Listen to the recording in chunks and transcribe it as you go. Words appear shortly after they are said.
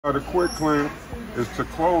The quick clamp is to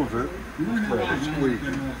close it. You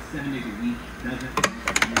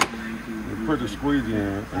put the squeegee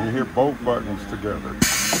in and you hit both buttons together.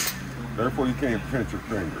 Therefore you can't pinch your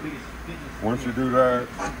finger. Once you do that,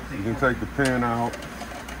 you can take the pin out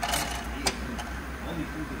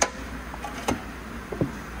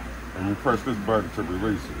and you press this button to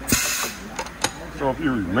release it. So if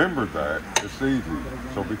you remember that, it's easy.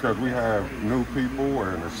 So because we have new people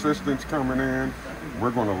and assistants coming in,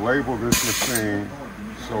 we're going to label this machine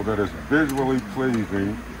so that it's visually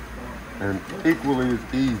pleasing and equally as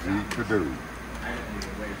easy to do.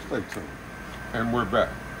 Stay tuned. And we're back.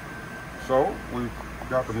 So we've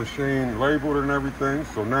got the machine labeled and everything,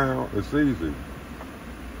 so now it's easy.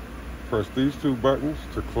 Press these two buttons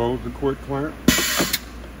to close the quick clamp.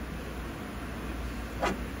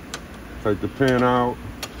 Take the pin out,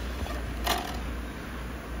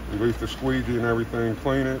 release the squeegee and everything,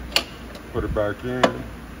 clean it, put it back in,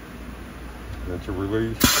 and to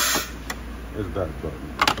release is that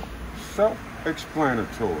button.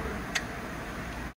 Self-explanatory.